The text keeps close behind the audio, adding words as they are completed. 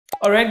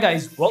Alright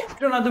guys, welcome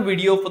to another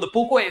video for the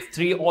POCO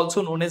F3,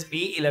 also known as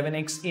Mi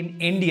 11X in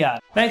India.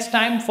 Now it's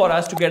time for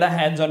us to get our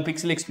hands on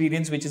Pixel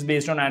experience, which is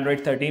based on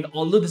Android 13.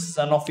 Although this is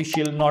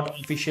unofficial, not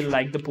official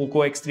like the POCO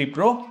X3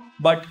 Pro,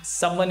 but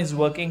someone is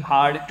working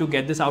hard to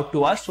get this out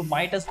to us, so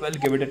might as well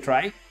give it a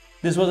try.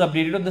 This was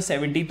updated on the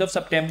 17th of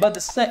September.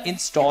 This is an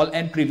install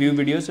and preview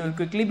video, so we'll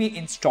quickly be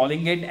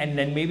installing it, and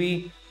then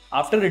maybe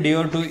after a day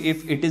or two,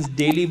 if it is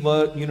daily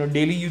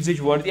usage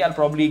worthy, I'll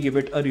probably give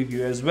it a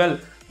review as well.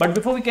 But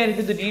before we get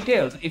into the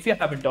details, if you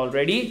haven't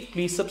already,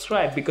 please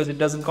subscribe because it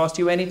doesn't cost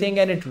you anything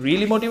and it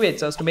really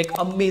motivates us to make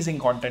amazing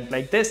content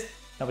like this.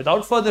 Now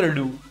without further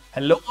ado,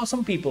 hello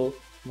awesome people,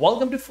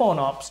 welcome to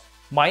PhoneOps.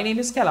 My name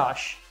is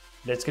Kailash.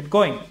 Let's get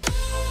going.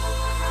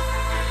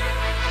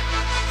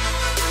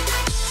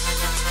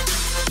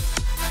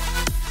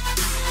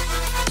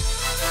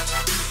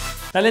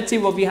 Now let's see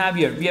what we have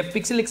here. We have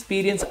Pixel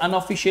Experience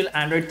unofficial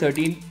Android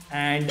 13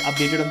 and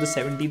updated on the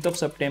 17th of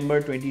September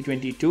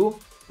 2022.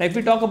 Now if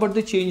we talk about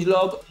the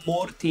changelog,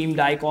 more themed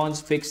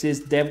icons, fixes,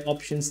 dev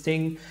options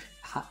thing,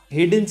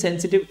 hidden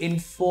sensitive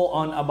info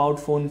on about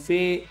phone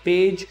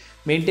page,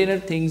 maintainer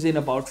things in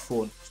about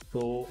phone.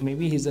 So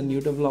maybe he's a new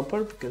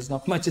developer because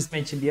not much is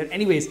mentioned here.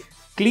 Anyways,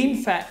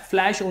 clean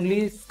flash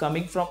only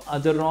coming from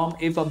other ROM.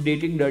 If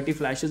updating dirty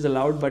flash is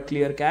allowed but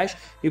clear cache.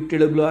 If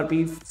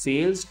TWRP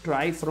fails,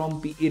 try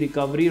from PE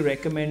recovery.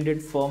 Recommended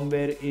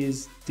firmware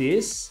is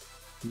this.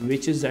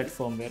 Which is that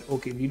firmware?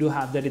 Okay, we do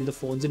have that in the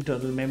phone's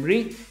internal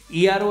memory.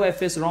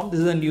 EROFS ROM, this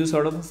is a new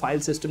sort of file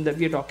system that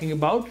we are talking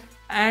about,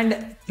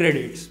 and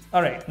credits.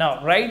 Alright,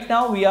 right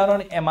now we are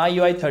on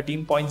MIUI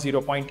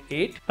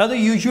 13.0.8. Now the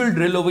usual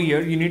drill over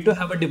here, you need to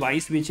have a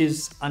device which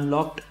is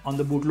unlocked on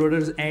the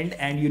bootloader's end,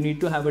 and you need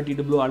to have a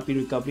TWRP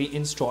recovery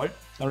installed.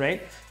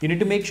 Alright, you need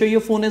to make sure your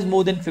phone has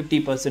more than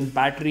 50%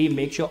 battery,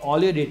 make sure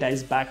all your data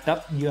is backed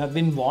up. You have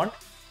been warned.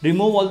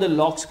 Remove all the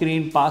lock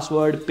screen,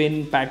 password,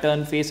 pin,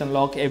 pattern, face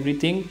unlock,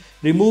 everything.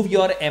 Remove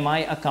your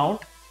MI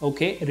account,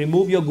 okay?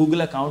 Remove your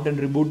Google account and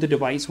reboot the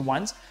device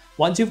once.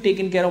 Once you've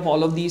taken care of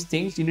all of these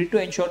things, you need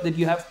to ensure that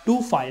you have two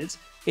files.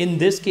 In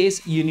this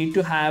case, you need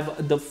to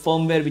have the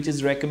firmware which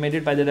is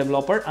recommended by the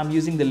developer. I'm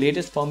using the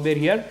latest firmware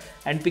here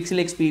and Pixel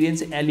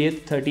Experience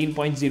Elliot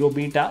 13.0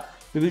 beta.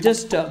 We will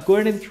just go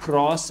ahead and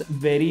cross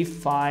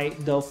verify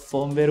the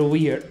firmware over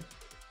here.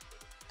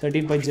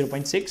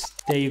 13.0.6,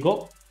 there you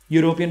go.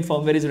 European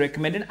firmware is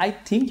recommended. I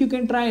think you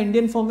can try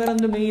Indian firmware on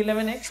the Mi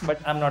 11X, but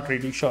I'm not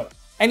really sure.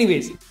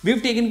 Anyways,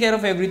 we've taken care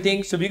of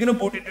everything. So we're going to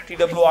boot into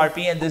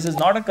TWRP, and this is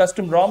not a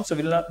custom ROM. So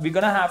we're going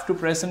to have to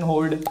press and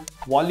hold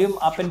volume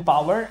up and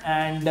power,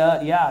 and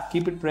yeah,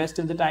 keep it pressed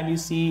till the time you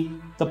see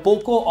the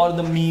POCO or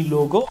the Mi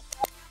logo.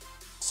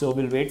 So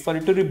we'll wait for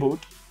it to reboot.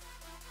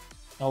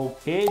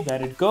 Okay,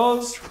 there it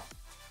goes.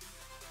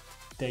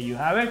 There you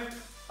have it.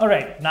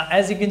 Alright, now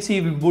as you can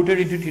see, we booted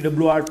into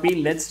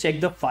TWRP. Let's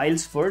check the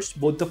files first.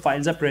 Both the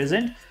files are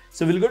present.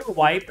 So we'll go to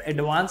wipe,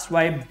 advanced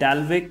wipe,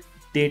 Dalvik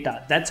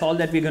data. That's all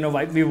that we're going to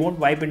wipe. We won't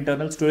wipe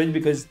internal storage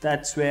because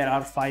that's where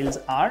our files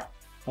are.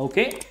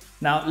 Okay,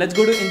 now let's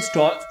go to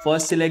install.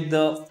 First select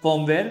the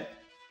firmware,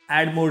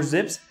 add more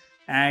zips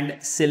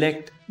and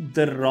select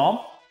the ROM.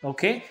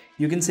 Okay,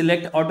 you can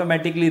select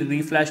automatically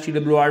reflash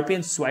TWRP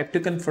and swipe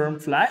to confirm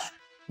flash.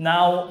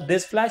 Now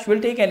this flash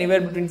will take anywhere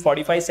between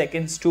 45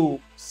 seconds to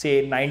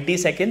say 90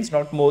 seconds,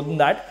 not more than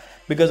that,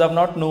 because I've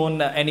not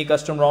known any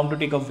custom ROM to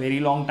take a very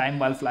long time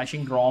while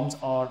flashing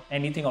ROMs or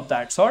anything of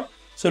that sort.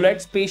 So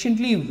let's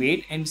patiently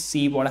wait and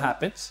see what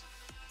happens.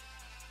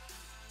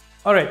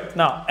 Alright,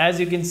 now as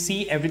you can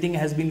see, everything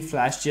has been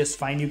flashed just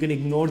fine. You can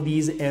ignore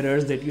these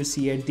errors that you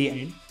see at the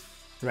end,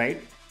 right?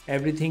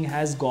 Everything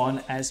has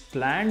gone as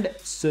planned.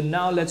 So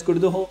now let's go to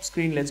the home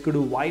screen. Let's go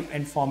to wipe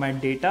and format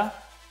data.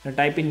 Now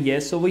type in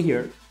yes over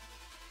here.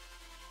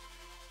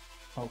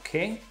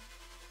 Okay,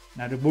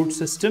 now reboot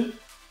system.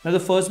 Now the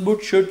first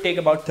boot should take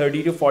about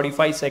 30 to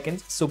 45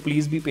 seconds, so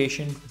please be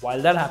patient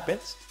while that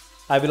happens.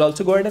 I will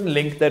also go ahead and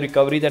link the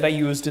recovery that I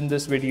used in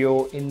this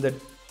video in the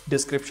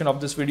description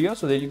of this video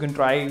so that you can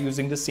try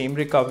using the same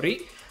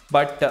recovery.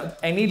 But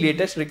any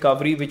latest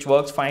recovery which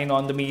works fine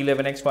on the Mi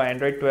 11X for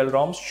Android 12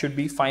 ROMs should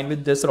be fine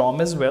with this ROM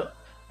as well.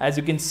 As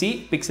you can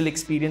see, Pixel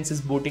Experience is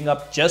booting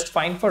up just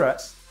fine for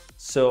us.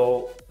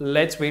 So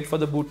let's wait for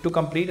the boot to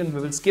complete and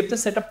we will skip the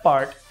setup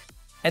part.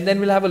 And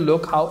then we'll have a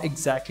look how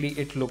exactly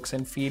it looks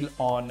and feel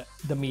on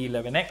the Mi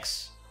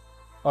 11X.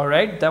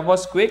 Alright, that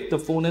was quick. The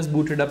phone is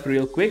booted up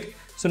real quick.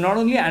 So not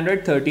only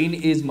Android 13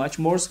 is much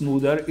more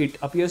smoother, it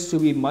appears to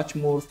be much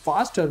more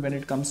faster when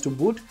it comes to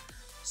boot.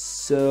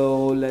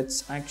 So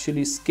let's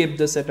actually skip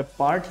the setup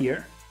part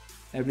here.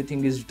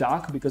 Everything is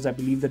dark because I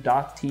believe the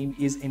dark theme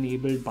is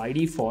enabled by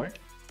default.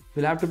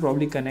 We'll have to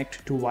probably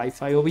connect to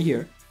Wi-Fi over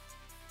here.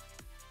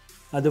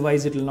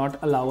 Otherwise, it will not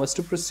allow us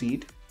to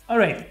proceed.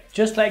 Alright,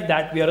 just like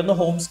that, we are on the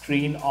home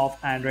screen of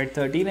Android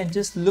 13 and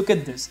just look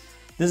at this.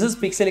 This is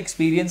Pixel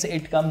Experience.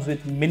 It comes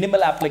with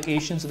minimal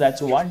applications. So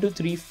that's 1, 2,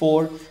 3,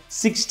 4,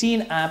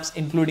 16 apps,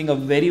 including a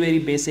very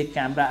basic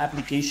camera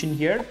application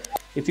here.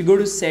 If you go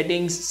to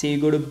settings, say you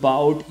go to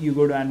about, you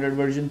go to Android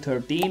version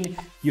 13,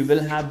 you will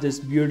have this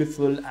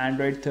beautiful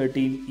Android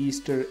 13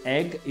 Easter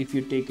egg. If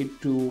you take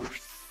it to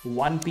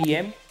 1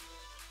 p.m.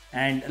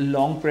 and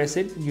long press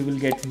it, you will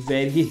get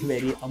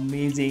very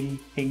amazing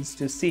things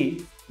to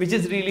see, which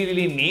is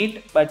really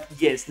neat. But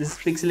yes, this is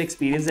pixel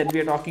experience that we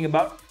are talking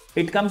about.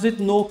 It comes with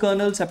no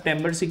kernel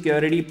September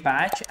security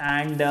patch,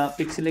 and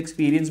pixel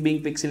experience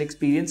being pixel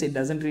experience, it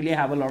doesn't really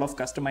have a lot of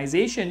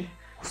customization.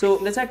 So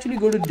let's actually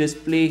go to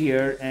display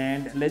here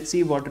and let's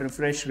see what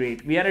refresh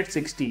rate. We are at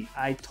 60.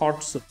 I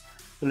thought so.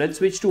 So let's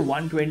switch to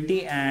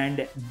 120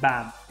 and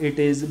bam, it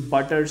is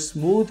butter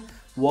smooth,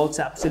 works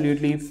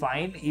absolutely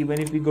fine.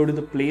 Even if we go to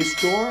the Play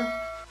Store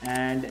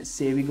and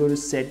say we go to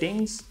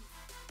settings,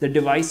 the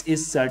device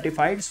is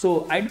certified.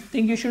 So I don't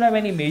think you should have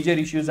any major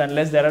issues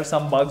unless there are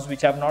some bugs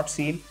which I've not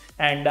seen.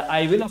 And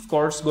I will of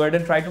course go ahead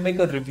and try to make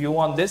a review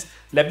on this.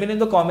 Let me know in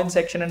the comment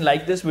section and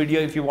like this video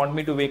if you want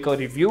me to make a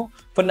review.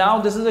 For now,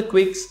 this is a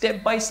quick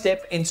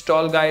step-by-step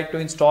install guide to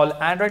install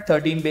Android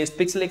 13 based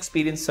Pixel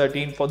Experience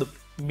 13 for the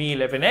Mi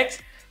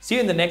 11X. See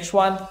you in the next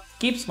one.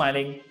 Keep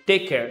smiling.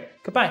 Take care.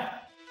 Goodbye.